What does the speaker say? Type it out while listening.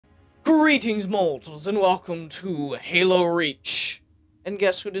Greetings, mortals, and welcome to Halo Reach. And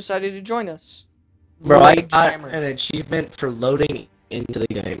guess who decided to join us? Bro, I got an achievement for loading into the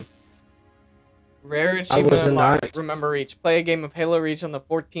game. Rare achievement unlocked. Remember Reach. Play a game of Halo Reach on the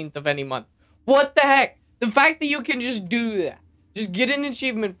 14th of any month. What the heck? The fact that you can just do that. Just get an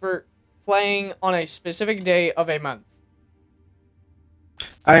achievement for playing on a specific day of a month.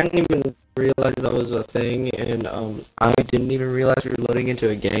 I didn't even realize that was a thing, and I didn't even realize we were loading into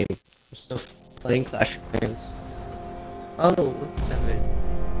a game. I'm still playing Clash of Clans. Oh, look at that.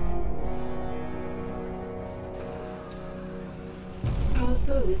 Our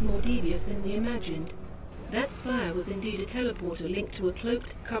foe is more devious than we imagined. That spire was indeed a teleporter linked to a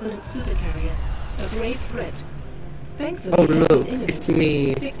cloaked Covenant supercarrier, a grave threat. Thankfully, oh look, it's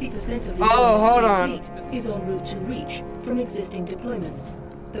me. 60% of the hold on. fleet is en route to Reach from existing deployments.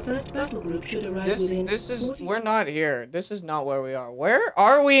 The first battle group should arrive within. We're not here. This is not where we are. Where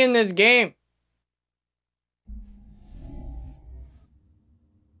are we in this game?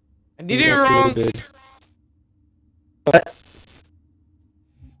 I did it wrong. What?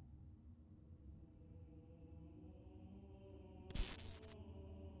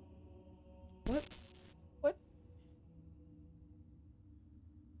 What?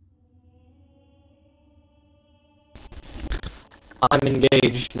 I'm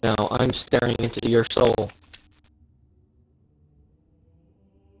engaged now. I'm staring into your soul.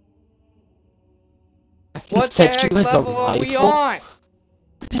 What the heck level are we on?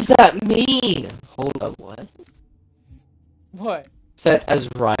 What does that mean? Hold up, what? What? Set as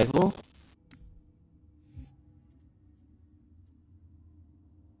rival?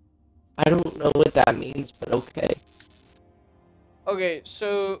 I don't know what that means, but okay. Okay,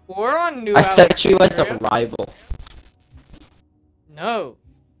 so we're on New I set you as a rival. No.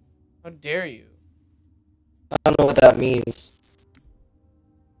 How dare you? I don't know what that means.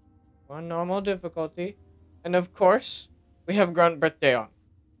 On normal difficulty. And of course, we have Grunt Birthday on.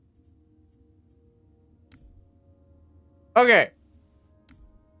 Okay.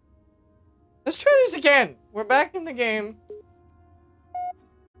 Let's try this again. We're back in the game.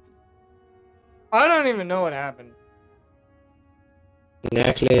 I don't even know what happened.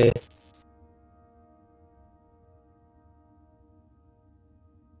 Necklace.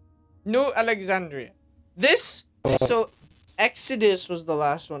 New Alexandria. So Exodus was the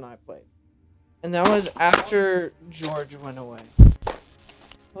last one I played. And that was after George went away. I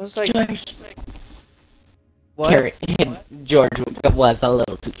was like, what? George was a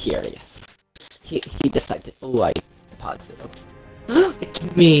little too curious. He decided, oh, I paused it. Okay. It's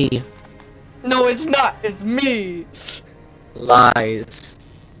me. No, it's not. It's me. Lies.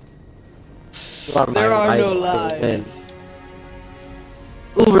 There are no lies.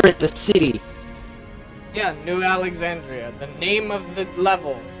 Over at the city. Yeah, New Alexandria. The name of the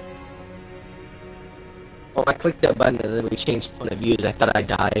level. Oh, I clicked that button and then we changed point of views. I thought I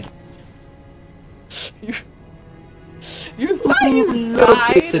died. You thought you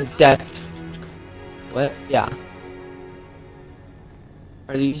died? It's a death. What? Yeah.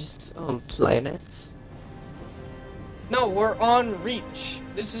 Are these planets? No, we're on Reach.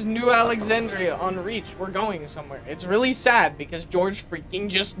 This is New Alexandria on Reach. We're going somewhere. It's really sad because George freaking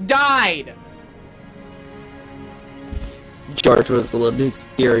just died. George was a little bit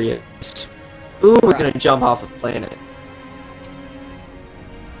curious. Ooh, we're gonna jump off a planet.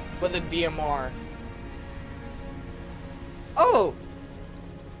 With a DMR. Oh!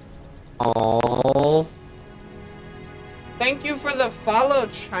 Oh. Thank you for the follow,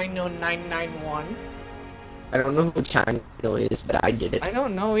 Chino991. I don't know who Chino is, but I did it. I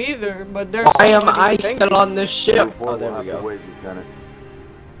don't know either, but there's. Why am I still on this ship? Oh, there we go. Wait, Lieutenant.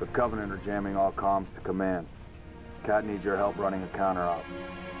 The Covenant are jamming all comms to command. Cat needs your help running a counter-op.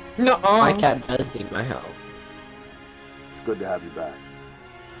 No. My cat does need my help. It's good to have you back.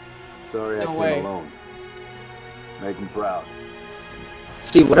 Sorry I came alone. Make him proud.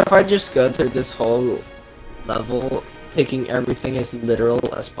 See, what if I just go through this whole level taking everything as literal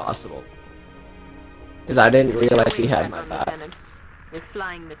as possible? Because I didn't realize he had my back. We're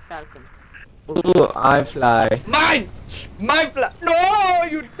flying Miss Falcon. Ooh, I fly. Mine! My fly! No,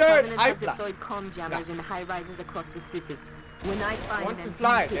 you dirt! I fly. Deployed comm jammers in the high rises across the city. When I find want them, to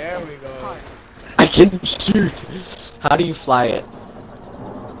fly. There we go. I can shoot. How do you fly it?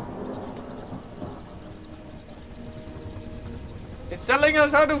 It's telling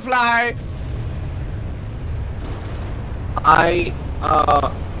us how to fly. I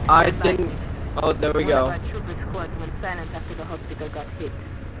didn't. Oh, there we go. One of our trooper squads went silent after the hospital got hit.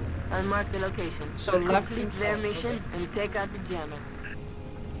 I'll mark the location. So left complete their mission and take out the jammer.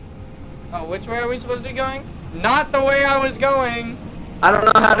 Oh, which way are we supposed to be going? Not the way I was going! I don't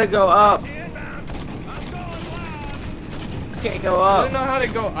know how to go up. I can't go up. You don't know how to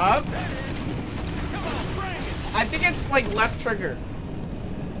go up? I think it's like left trigger.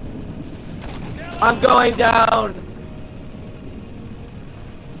 I'm going down.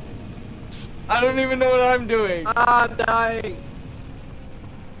 I don't even know what I'm doing. I'm dying.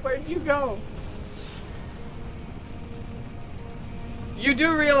 Where'd you go? You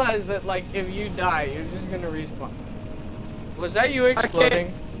do realize that, like, if you die, you're just gonna respawn. Was that you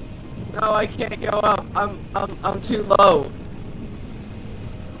exploding? No, I can't go up. I'm too low.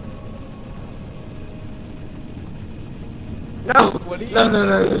 No. What are you?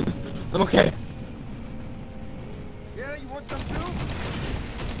 No. I'm okay. Yeah, you want some too?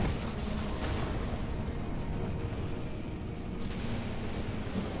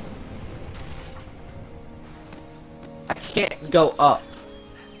 I can't go up.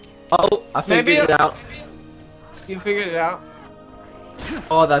 Oh, I figured it out. You figured it out?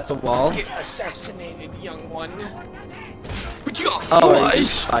 Oh, that's a wall. Get assassinated, young one. Oh, are you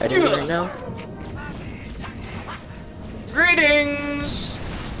fighting right now? Greetings!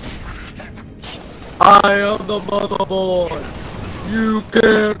 I am the motherboard. You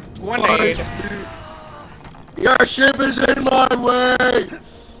can't Grenade. fight me. Your ship is in my way.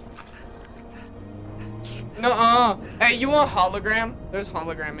 Nuh-uh. Hey, you want hologram? There's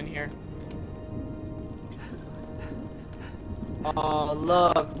hologram in here. Oh,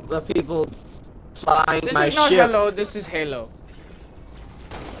 look, the people flying This my is not ship. Halo, this is Halo.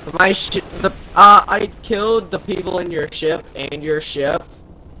 My ship. I killed the people in your ship and your ship.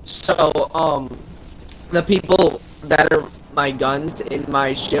 So, the people that are my guns in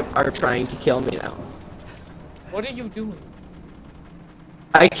my ship are trying to kill me now. What are you doing?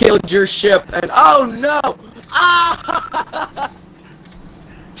 I killed your ship and oh no! Ah!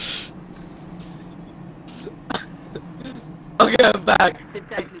 Okay, I'm back. Sit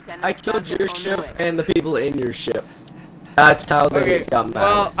tight, Lieutenant. I killed your On ship the way. and the people in your ship. That's how they got mad.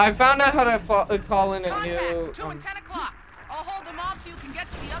 Well, I found out how to call in a new... Contact, 2 and 10 o'clock. I'll hold them off so you can get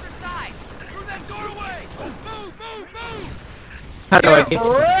to the other side. Through that doorway! Move! How do I get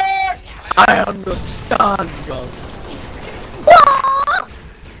to I understand, yo.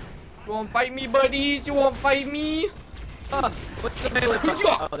 You wanna fight me, buddies? You wanna fight me? What's the melee button?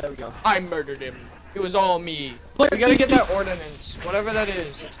 Oh, there we go. I murdered him. It was all me. We gotta get that ordnance, whatever that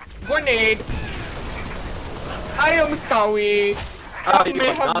is. Grenade. I am sorry. That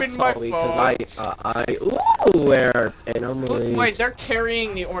may have been my fault. Ooh, where anomalies. Wait, they're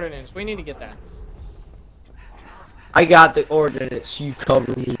carrying the ordnance. We need to get that. I got the ordnance. You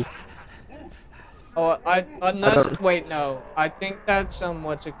cover me. Oh, wait, no. I think that's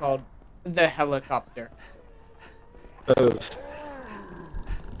what's it called? The helicopter. Oof.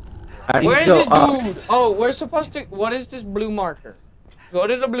 How do you Where's go this up? dude? Oh, we're supposed to. What is this blue marker? Go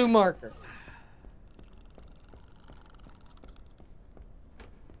to the blue marker.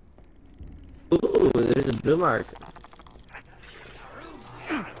 Ooh, there's a blue marker.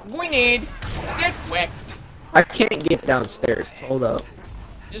 We need get wrecked. I can't get downstairs. Hold up.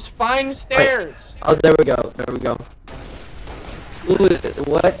 Just find stairs. Oh, there we go. There we go. Ooh,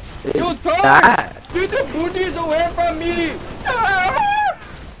 what is You that? Get the booties away from me!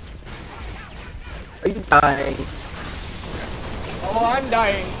 Are you dying? Oh, I'm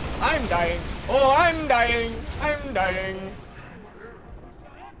dying. I'm dying. Oh, I'm dying. I'm dying.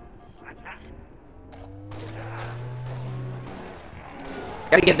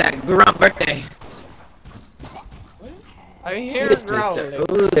 Gotta get that grunt birthday. I hear Yes, growling.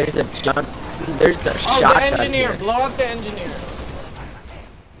 mister. Ooh, there's a jump. There's the Oh, shot. the engineer. Blow up the engineer.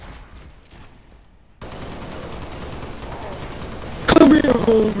 Come here,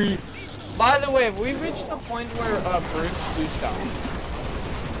 homie. By the way, have we reached the point where brutes do stuff?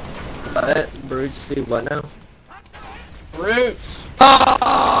 What? Brutes do what now? Brutes.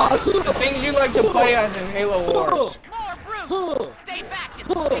 Ah! The things you like to play as in Halo Wars. More brutes! Stay back, you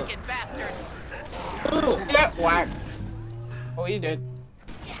stinking bastard! Get whacked. Oh, he did.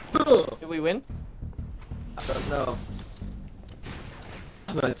 Did we win? I don't know.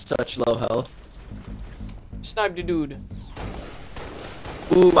 I'm at such low health. Sniped a dude.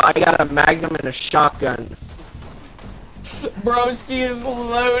 Ooh, I got a magnum and a shotgun. Broski is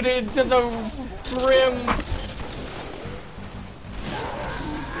loaded to the brim.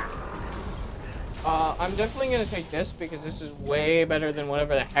 I'm definitely gonna take this because this is way better than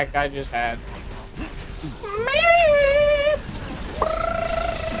whatever the heck I just had.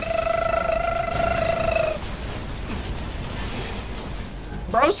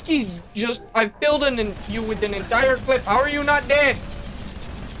 Broski I filled you with an entire clip. How are you not dead?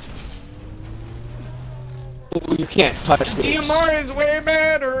 Ooh, You can't touch these. DMR is way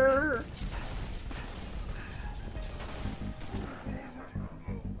better.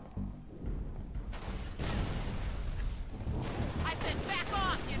 I said back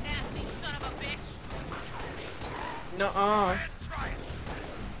off, you nasty son of a bitch. Nuh-uh.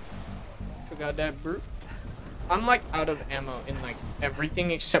 Forgot that brute. I'm like out of ammo in like everything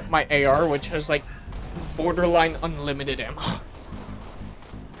except my AR, which has like borderline unlimited ammo.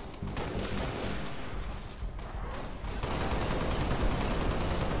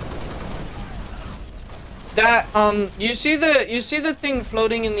 That you see the thing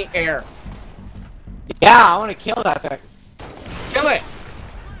floating in the air. Yeah, I want to kill that thing. Kill it.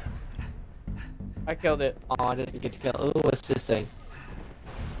 I killed it. Oh, I didn't get to kill. Ooh, what's this thing?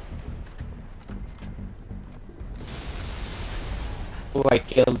 Oh, I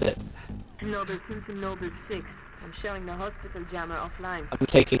killed it. Noble 2 to Noble 6. I'm showing the hospital jammer offline. I'm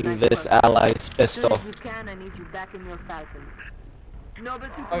taking Nice this work. ally's As soon pistol. as you can, I need you back in your Falcon. Noble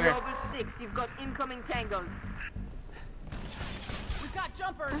 2 to Okay. Noble 6. You've got incoming tangos. We've got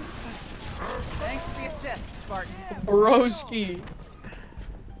jumpers. Thanks for the assist, Spartan. Broski.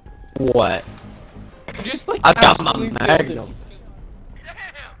 What? Just like I got my absolutely magnum. Damn!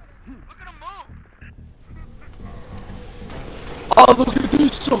 Look at him move! Oh, look at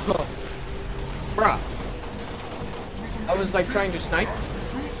this sucker! Bruh. I was like trying to snipe.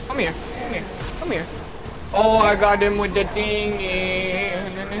 Come here. Come here. Come here. Oh, I got him with the thing.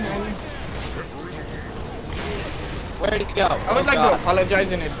 Where did he go? I would like to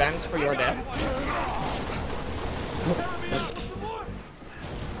apologize in advance for your death.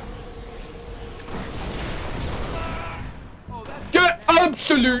 Get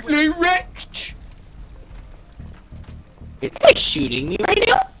absolutely wrecked! Is he shooting me right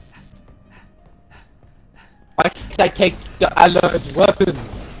now? Why can't I take the allied weapon?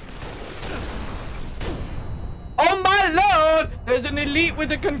 Oh my lord! There's an elite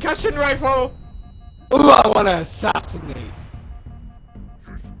with a concussion rifle! Ooh, I want to assassinate.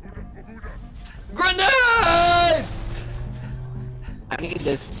 Grenade! I need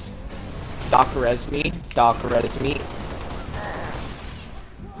this. Doc res me. Doc res me.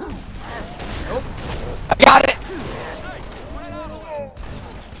 Nope. I got it!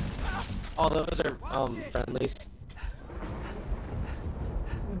 Oh, those are, friendlies.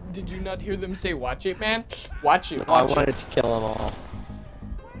 Did you not hear them say, watch it, man? Watch it, Oh, I watch wanted it. to kill them all.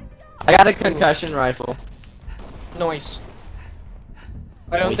 I got a concussion rifle. Nice.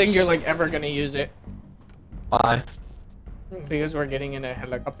 I don't think you're, like, ever gonna use it. Why? Because we're getting in a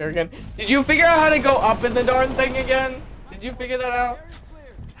helicopter again. Did you figure out how to go up in the darn thing again? Did you figure that out?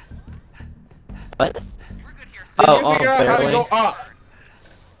 What? Did you figure out how to barely. go up?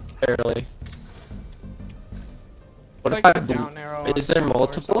 Barely. What Like if I the down arrow is on there circle or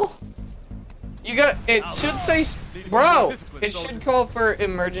multiple? You got it should say bro, it should call for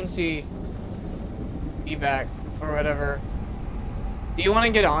emergency evac or whatever. Do you want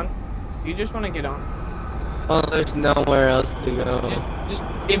to get on? Do you just want to get on? Well, there's nowhere else to go. Just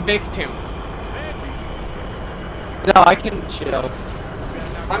evict him. No, I can chill.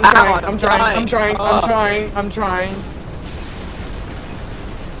 I'm Ow, trying, I'm trying, dying. I'm trying, I'm trying, I'm trying.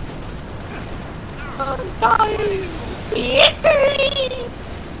 I'm dying.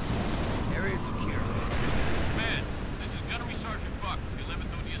 Area secure. Man, this is Gunnery Sergeant Buck,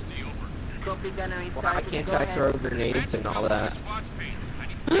 11th ODST over. Copy gunnery Why sergeant. can't Go I ahead. throw grenades and all that? Spots paid. I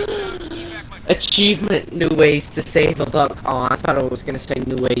need to evac my Achievement: new ways to save a buck. Oh, I thought it was gonna say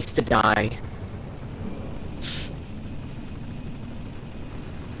new ways to die.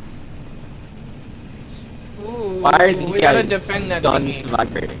 Ooh, Why are these we gotta guys defend that guns thingy.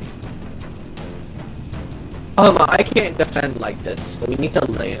 vibrating? I can't defend like this. We need to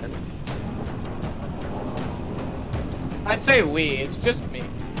land. I say we, it's just me.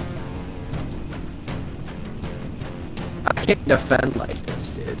 I can't defend like this,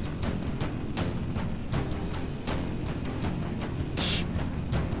 dude.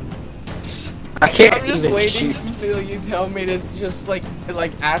 I can't I'm just even waiting shoot. until you tell me to just like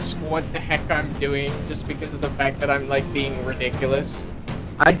ask what the heck I'm doing just because of the fact that I'm like being ridiculous.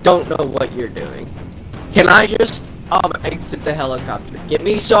 I don't know what you're doing. Can I just exit the helicopter? Get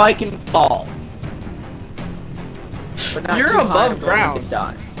me so I can fall. But not You're too high, above I'm going to ground.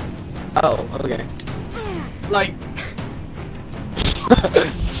 die. Oh, okay. Like,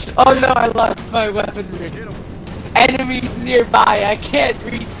 Oh no, I lost my weaponry. Enemies nearby, I can't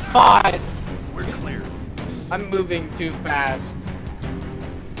respawn. We're clear. I'm moving too fast.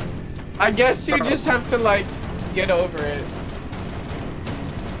 I guess you just have to like get over it.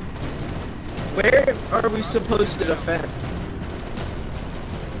 Where are we supposed to defend?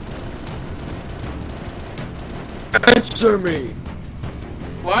 Answer me!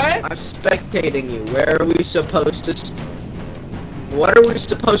 What? I'm spectating you. Where are we supposed to... What are we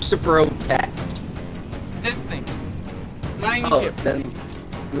supposed to protect? This thing. Flying Oh, ship. then...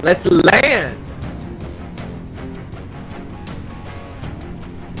 Let's land!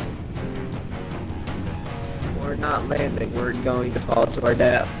 We're not landing. We're going to fall to our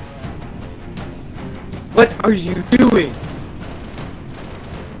death. What are you doing?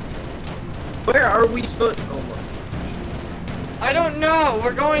 Where are we supposed to... Oh my... I don't know.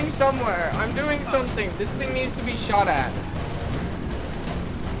 We're going somewhere. I'm doing something. This thing needs to be shot at.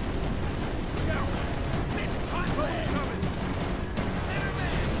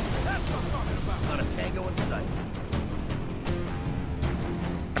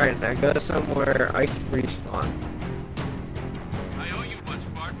 Alright, now go somewhere I can respawn. I owe you one,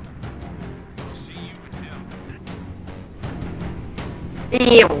 Spartan. I'll see you in hell.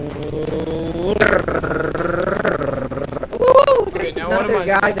 There's another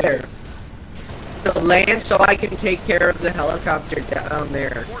guy there. To land so I can take care of the helicopter down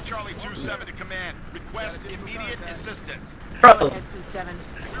there. 4 Charlie 27 to command. Request immediate assistance. Bro,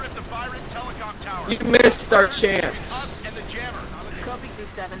 We're at the Byron Telecom Tower. you missed our chance. Us and the jammer. Copy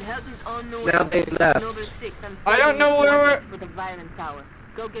 27. Help is on the way. Now they left. Nova 6, I'm I don't know where we're... for the Byron Tower.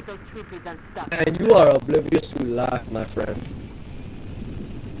 Go get those troopers unstuck. And you are oblivious to life, my friend.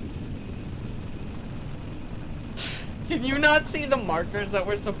 Can you not see the markers that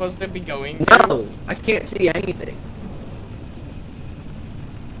we're supposed to be going to? No, I can't see anything.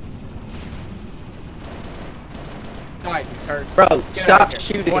 Die, you turd. Bro, Get out stop of here.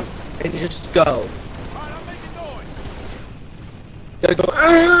 shooting What? and just go. Alright, I'm making noise. Gotta go.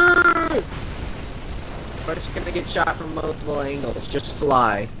 "Arrgh!" We're just gonna get shot from multiple angles. Just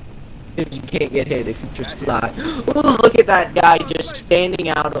fly. Because you can't get hit if you just fly. Ooh, look at that guy just standing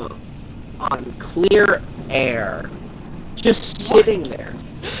out on clear air. Just sitting there.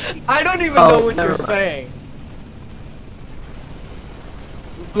 I don't even Oh, know what never you're mind. saying.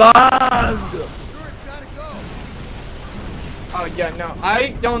 Land! Oh, yeah, no.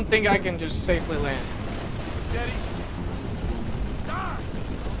 I don't think I can just safely land.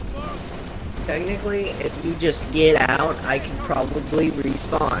 Technically, if you just get out, I can probably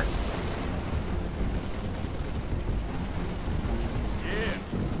respawn.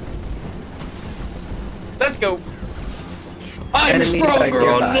 Let's go. I'm Enemies stronger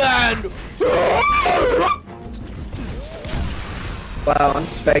are on nearby. land. Wow, I'm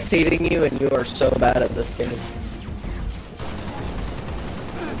spectating you and you are so bad at this game.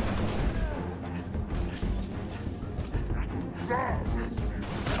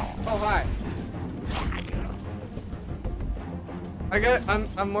 Oh, hi.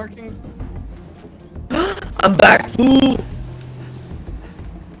 I'm working. I'm back, fool!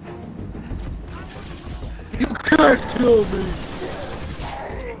 You can't kill me!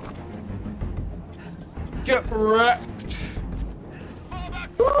 Get wrecked. Fall back.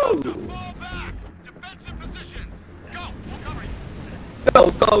 Defensive positions. Go. We'll cover you.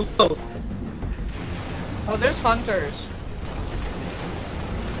 Go, go, go! Oh, there's hunters.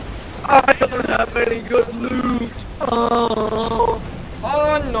 I don't have any good loot! Oh!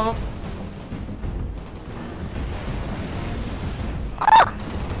 Oh, no.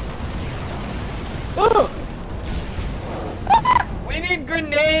 Oh! We need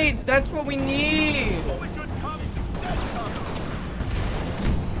grenades. That's what we need. Only good commies who dead come.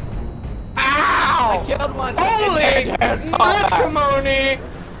 I Ow! killed one! Holy matrimony!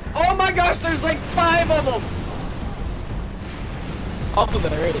 Oh my gosh, there's like 5 of them. Oh,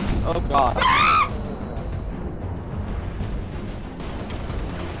 there it is. Oh god.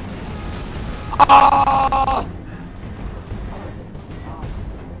 Ah!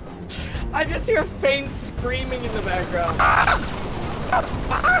 I just hear faint screaming in the background.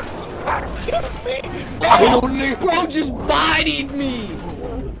 Oh, bro just bodied me!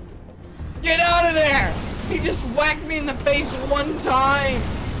 Get out of there! He just whacked me in the face 1 time!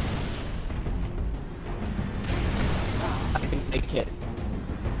 I can make it.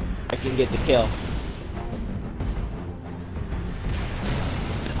 I can get the kill.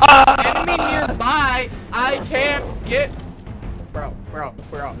 Enemy nearby! I can't get... Bro.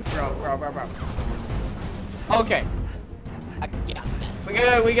 Okay.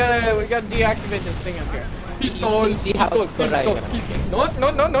 We gotta deactivate this thing up here. You see how good I am. No.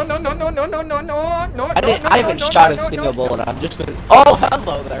 I haven't shot a single bullet. I'm just gonna. Oh,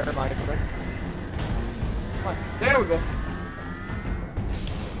 hello there, my friend. There we go.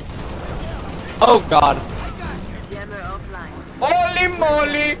 Oh god. Jammer offline. Holy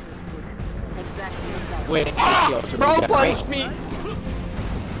moly! Exactly. Waiting for shield to Bro regenerate. punched me.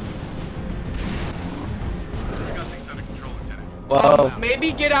 Whoa.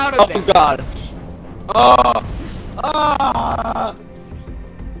 Maybe get out of there. Oh god. Oh. Ah.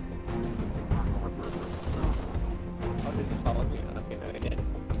 Oh, did you follow me? Okay, no, I didn't.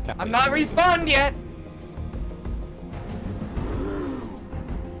 I'm not respawned yet.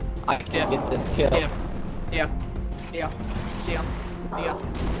 I can't get this kill. Yeah.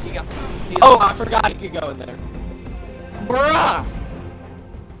 Oh, I forgot you could go in there. Bruh!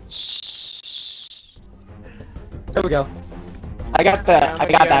 There we go. I got that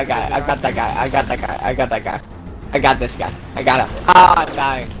guy. I got this guy. I got him. Ah, I'm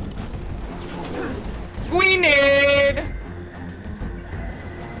dying. Grenade!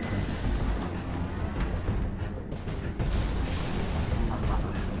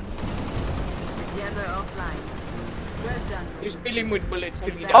 Jammer offline. Well done. You're spilling with bullets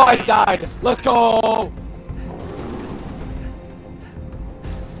to me. Oh, I died. Let's go.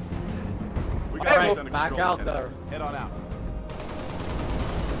 We Hey, got well, things under back control, out Lieutenant. there. Head on out.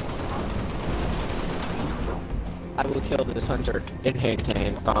 I will kill this hunter in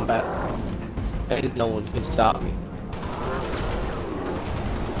hand-to-hand combat, and no one can stop me.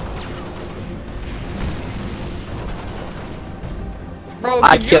 Bro,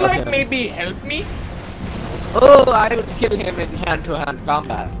 I'd could you kill like him. maybe help me? Oh, I would kill him in hand-to-hand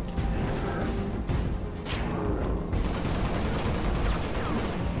combat.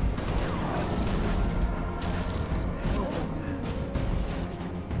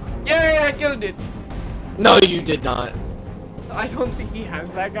 Yeah, I killed it. No, you did not. I don't think he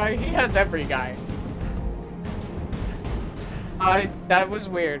has that guy. He has every guy. That was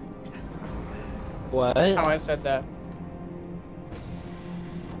weird What? how I said that.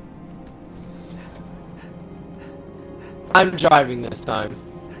 I'm driving this time.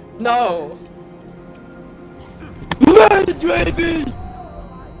 No. Driving!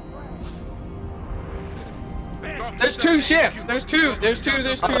 There's two ships. There's two.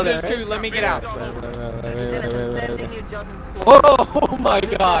 Oh, there is? Let me get out. Sending you Jordan's Oh my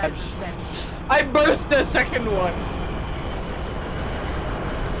gosh! I birthed the second one.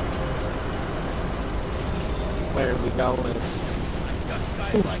 Where are we going?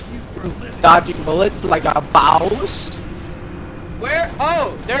 Dodging bullets like a boss. Where?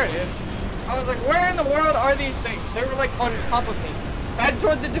 Oh, there it is. I was like, where in the world are these things? They were like on top of me. Head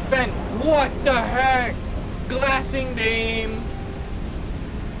toward the defend. What the heck? Glassing dame.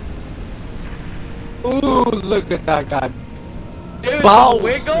 Ooh, look at that guy. Dude, Bow.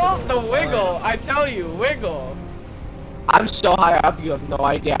 the wiggle, I tell you, wiggle. I'm so high up, you have no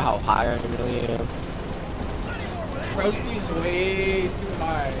idea how high I really am. Broski's way too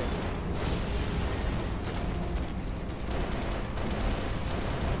high.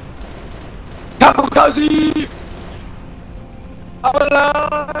 Kamikaze! I'm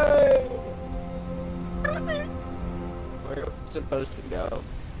alive! Where are we supposed to go?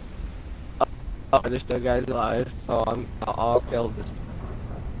 Oh, there's still guys alive. Oh, I'll kill this.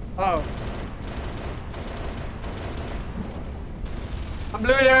 Oh. I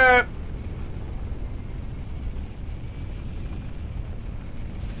blew it up.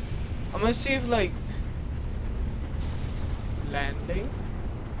 I'm gonna see if like landing.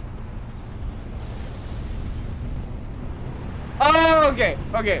 Oh, okay.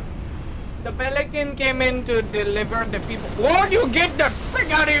 The Pelican came in to deliver the people. Whoa, you get the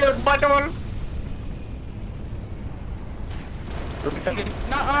frick out of here, butthole!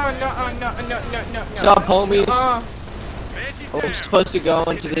 No. What's up, homies? We're supposed to go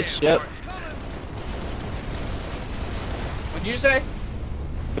into this ship. What'd you say?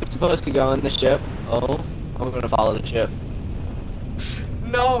 We're supposed to go in the ship. Oh, I'm gonna follow the ship.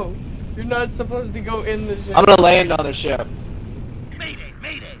 No, you're not supposed to go in the ship. I'm gonna land on the ship.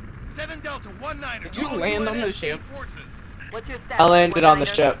 Mayday! 7 Delta 19. Did you land on the ship? What's your status? I landed on the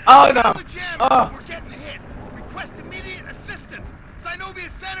 19er? ship. Oh no! The jam. Oh! We're getting hit. Request immediate assistance. Synovia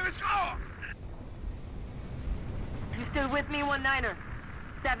Center is off. You still with me, 19er?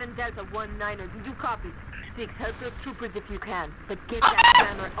 7 Delta 19er. Did you copy? 6, help those troopers if you can, but get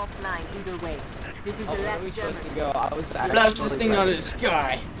that jammer offline either way. This is Oh, the where are we last supposed to jammer. go? I was actually Blast this thing out of the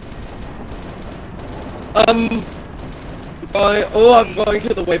sky. I'm going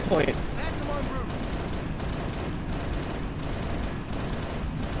to the waypoint.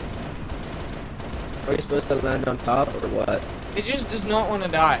 Are you supposed to land on top or what? It just does not want to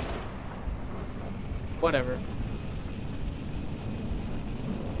die. Whatever.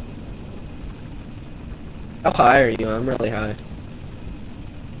 How high are you? I'm really high.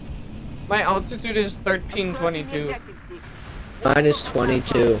 My altitude is 1322. Mine is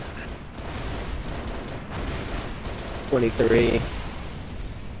 22. 23.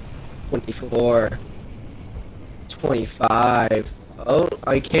 24. 25. Oh,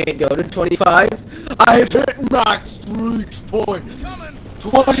 I can't go to 25. I've hit max reach point.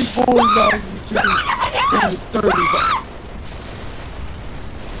 24.92 and 35.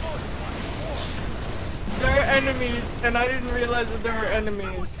 There are enemies, and I didn't realize that there were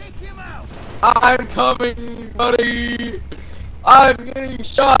enemies. I'm coming, buddy. I'm getting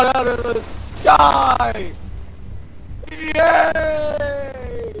shot out of the sky.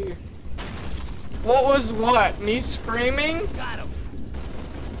 Yay! What was what? Me screaming? Got him.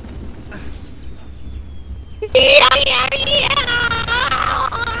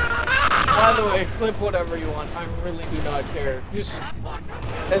 By the way, clip whatever you want. I really do not care. Just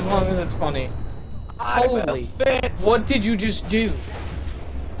as long as it's funny. Holy! What did you just do?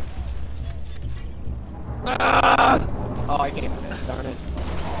 Oh, I can't fit. Darn it.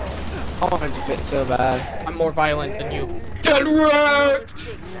 I wanted to fit so bad. I'm more violent than you. Get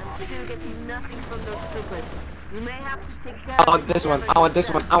wrecked! I want this one. I want this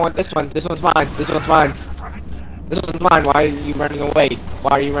one. I want this one. This one's mine. This one's mine. This one's mine. Why are you running away?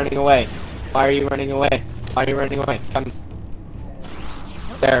 Why are you running away? Why are you running away? Why are you running away? Come.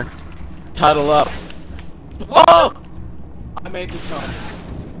 There. Cuddle up. Oh! I made the jump.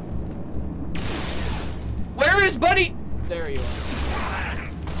 Where is Buddy? There you are.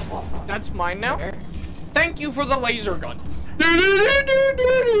 That's mine now. Thank you for the laser gun.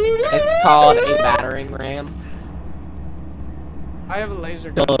 It's called a battering ram. I have a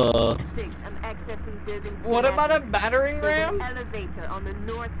laser gun. What about a battering ram? Elevator on the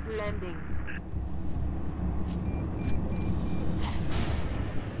north landing.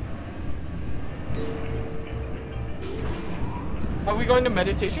 Are we going to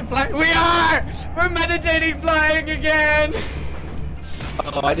meditation flying? We are! We're meditating flying again!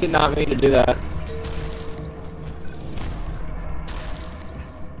 Oh, I did not mean to do that.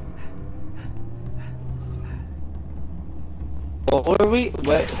 What were we?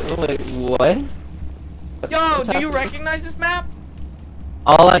 Wait, what? Yo, do you recognize this map?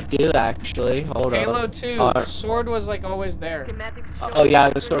 All I do, actually. Hold on. Halo 2, the sword was like always there. Oh yeah,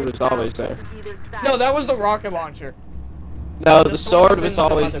 the sword was always there. No, that was the rocket launcher. No, the sword was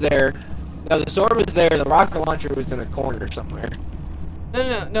always there. No, the sword was there, the rocket launcher was in a corner somewhere.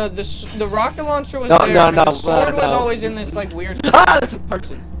 No, the rocket launcher was No, there. no, no, The sword was no. always in this like weird. Ah, that's a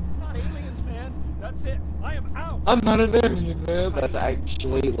person. Not aliens, man. That's it. I am out. I'm not an alien, man. That's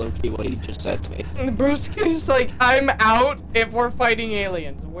actually low-key what he just said to me. Bruce is like, I'm out if we're fighting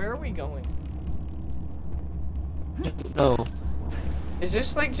aliens. Where are we going? No. Is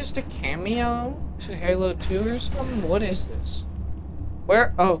this like just a cameo to Halo 2 or something? What is this?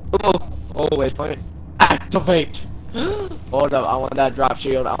 Where? Oh. Oh, wait, wait. Activate! Hold up, I want that drop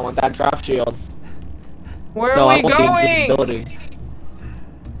shield. I want that drop shield. Where No, are I we want going? the invisibility.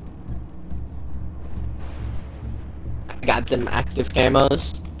 I got them active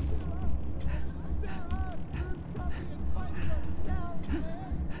camos.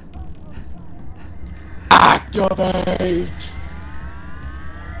 Activate!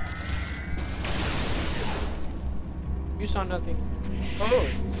 You saw nothing. Oh.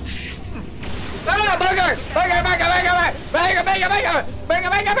 Ah, bugger! Bugger, bugger, bugger, bugger, bugger, bugger, bugger,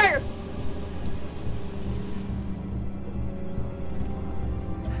 bugger, bugger!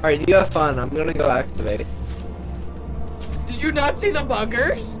 Alright, you have fun. I'm gonna go activate. Did you not see the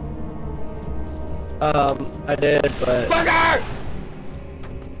buggers? I did, but Bugger!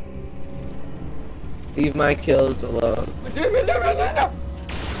 leave my kills alone. No.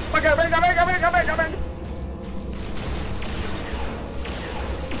 Bugger, bugger, bugger, bugger, bugger, bugger.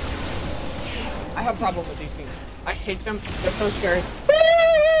 I have a problem with these things. I hate them. They're so scary.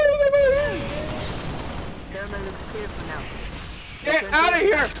 Get out of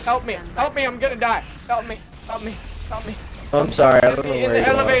here! Help me! Help me! I'm gonna die! Help me! Help me! Help me! I'm sorry, I Get don't know me in where the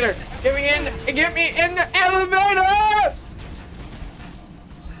you are. elevator! Get me in! Get me in the elevator!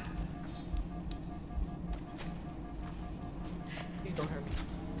 Please don't hurt me.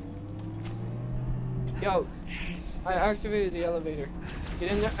 Yo, I activated the elevator.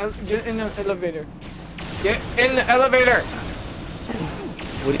 Get in the elevator. Get in the elevator!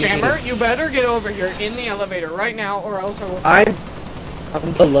 What do you Jammer, mean? you better get over here in the elevator right now, or else I will.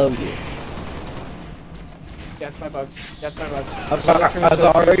 I'm below you. That's my bugs. That's my bugs. I've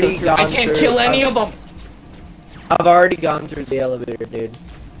already gone I can't through- kill any of them. I've already gone through the elevator, dude.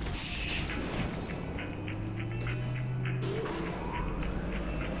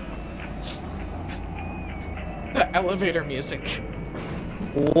 The elevator music.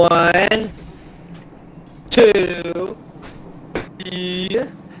 1, 2, 3,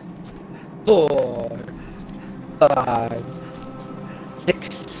 4, 5,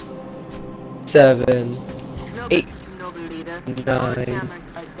 6, 7, 8, Noble leader. 9. All cameras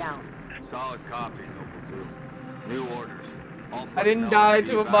are down. Solid copy, Noble 2. New orders. All I didn't personnel die are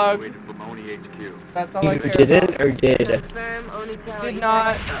to a bug. evacuated from Oni HQ. That's all I You care didn't about. or did? Confirm only tower. Did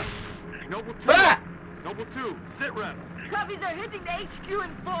not. Noble 2. Ah! Noble 2, sit rep. Copies are hitting the HQ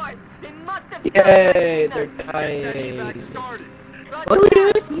in force. They must have. Yay, they're Get dying. evac started. Oh,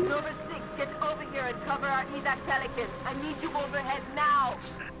 yeah. Nova 6, get over here and cover our evac Pelican. I need you overhead now.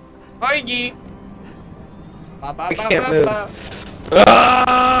 Oigi. Ba, ba, I ba, can't ba, move. ba.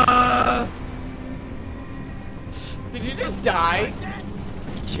 Ah! Did you just die?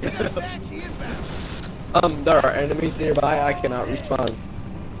 There are enemies nearby. I cannot respond.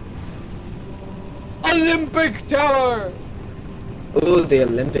 Olympic Tower! Ooh, the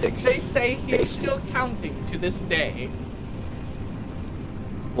Olympics. They say he is still counting to this day.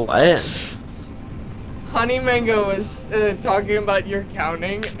 What? Honey Mango was talking about your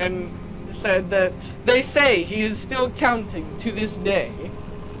counting and said that they say he is still counting to this day.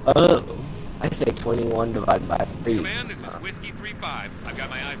 Oh, I say 21 divided by 3. Command, this is Whiskey 3-5. I've got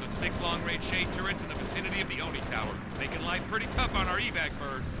my eyes on 6 long-range shade turrets in the vicinity of the Oni Tower, making life pretty tough on our evac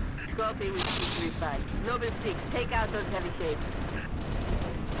birds. Copy with 235. Noble 6, take out those heavy shades.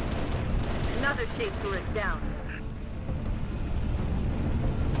 Another shade turret down.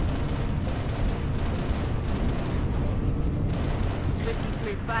 Whiskey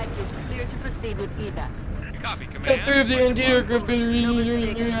 3-5 is clear to proceed with evac. Copy, Cut Command. through the entire company.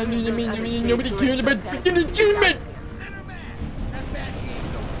 Nobody cares about freaking achievement!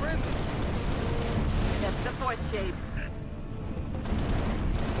 That's the fourth shade.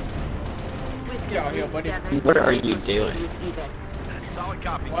 Whiskey Yeah, yeah, buddy. 3-7, What are you proceed doing? with evac. Solid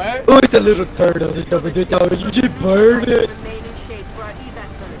copy. What? Oh, it's a little turtle. You should burn it. Remaining shades for our evac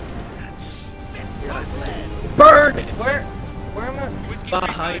turret. Burn it. Where am I? Whiskey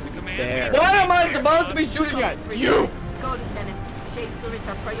Behind 3-5 to Command. there. What am I supposed to be shooting at? You! Go, Lieutenant. Shade turrets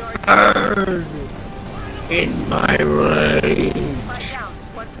are priority. Burn. In my range. 5 down.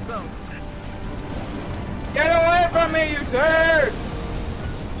 1 to go. Get away from me, you turd!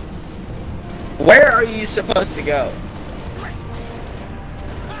 Where are you supposed to go?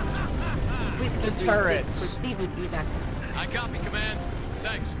 Whiskey The 3-6, turrets. proceed with evac. I copy, Command.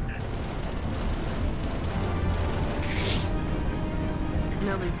 Thanks.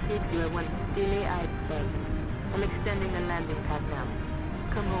 Noble 6, you are one stilly-eyed speck. I'm extending the landing pad now.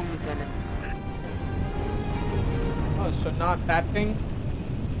 Come home, Lieutenant. Oh, so not that thing?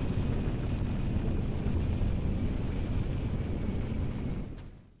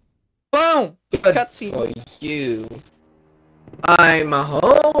 Boom! Good Cutscene. for you. I'm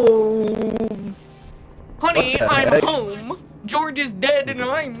home. Honey, What the I'm heck? home. George is dead and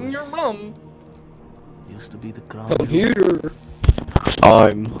I'm your mom. Used to be the crown. Computer.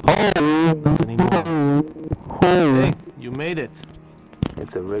 I'm home. Not anymore. Hey, you made it.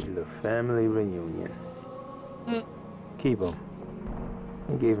 It's a regular family reunion. Mm. Keep him.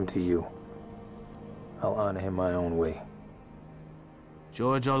 He gave him to you. I'll honor him my own way.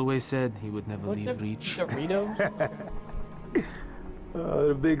 George always said he would never What leave the Reach. Doritos?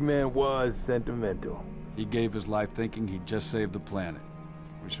 The big man was sentimental. He gave his life thinking he'd just saved the planet.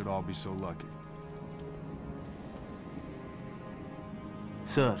 We should all be so lucky.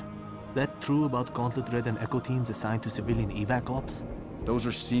 Sir, that true about Gauntlet Red and Echo teams assigned to civilian evac ops? Those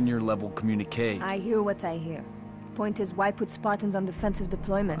are senior-level communiques. I hear what I hear. Point is, why put Spartans on defensive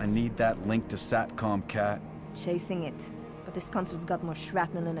deployments? I need that link to SATCOM, Cat. Chasing it. But this console's got more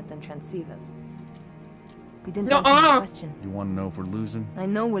shrapnel in it than transceivers. We didn't No, answer my question. You want to know if we're losing? I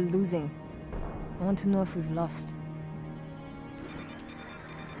know we're losing. I want to know if we've lost.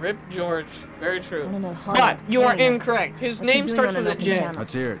 Rip George. Very true. I don't know how But you are telling us. incorrect. His What's he name doing starts on with an a open J. channel?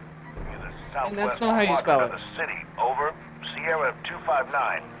 Let's hear it. And that's not how you spell it. The city. Over. Sierra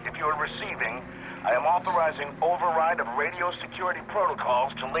 259. If you are receiving, I am authorizing override of radio security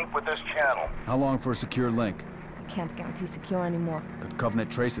protocols to link with this channel. How long for a secure link? I can't guarantee secure anymore. Could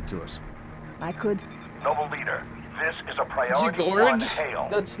Covenant trace it to us? I could. Noble leader, this is a priority George? 1 hail.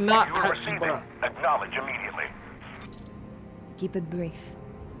 That's not If you are how- receiving, bruh. acknowledge immediately. Keep it brief.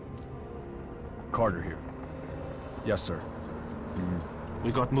 Carter here. Yes, sir.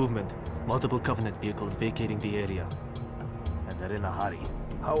 We got movement. Multiple Covenant vehicles vacating the area. And they're in a hurry.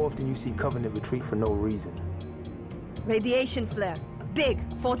 How often you see Covenant retreat for no reason? Radiation flare. Big.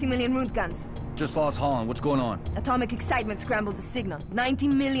 40 million root guns. Just lost Holland. What's going on? Atomic excitement scrambled the signal. 90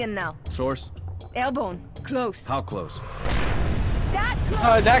 million now. Source? Airborne. Close. How close? That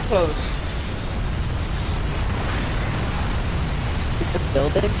close! That close. Did the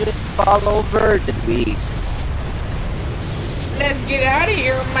building just fall over? Did we? Let's get out of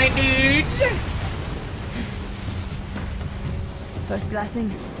here, my dudes. First glassing?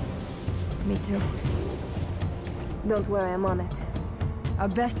 Me too. Don't worry, I'm on it. Our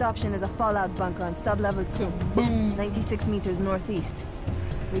best option is a fallout bunker on sub-level 2. Boom! 96 meters northeast.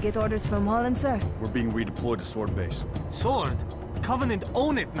 We get orders from Holland, sir? We're being redeployed to Sword Base. Sword? Covenant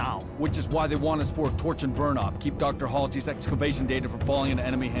own it now! Which is why they want us for a torch and burn op. Keep Dr. Halsey's excavation data from falling into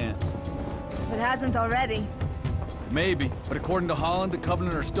enemy hands. If it hasn't already. Maybe, but according to Holland, the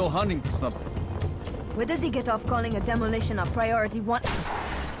Covenant are still hunting for something. Where does he get off calling a demolition a priority one?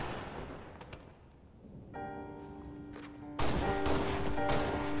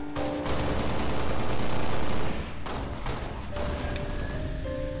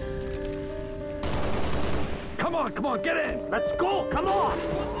 Come on, get in! Let's go! Come on!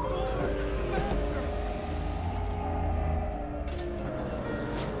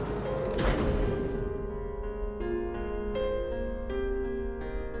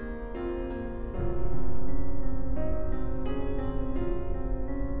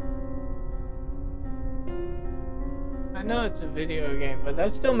 I know it's a video game, but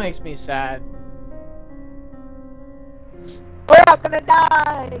that still makes me sad. We're not gonna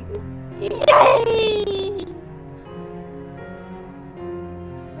die! Yay!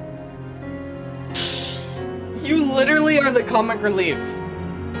 You literally are the comic relief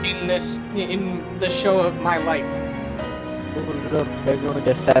in the show of my life. Oh, look, they're going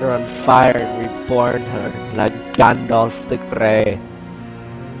to set her on fire and reborn her like Gandalf the Grey.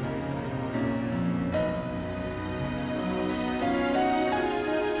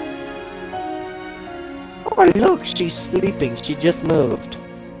 Oh, look, she's sleeping. She just moved.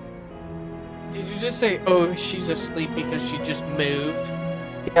 Did you just say, oh, she's asleep because she just moved?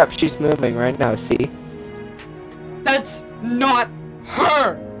 Yep, she's moving right now, see? That's not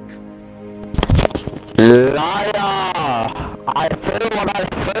her! Liar! I say what I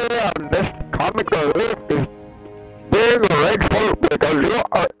say, and this comic relief is being grateful because you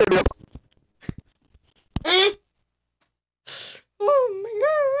are idiot. Oh my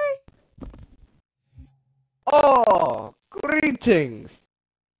god! Oh, greetings!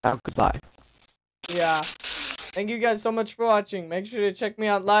 Oh, goodbye. Yeah. Thank you guys so much for watching. Make sure to check me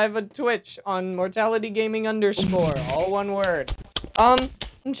out live on Twitch on MortalityGaming _, all one word.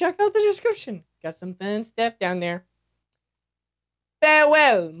 And check out the description. Got some fun stuff down there.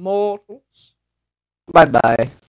 Farewell, mortals. Bye-bye.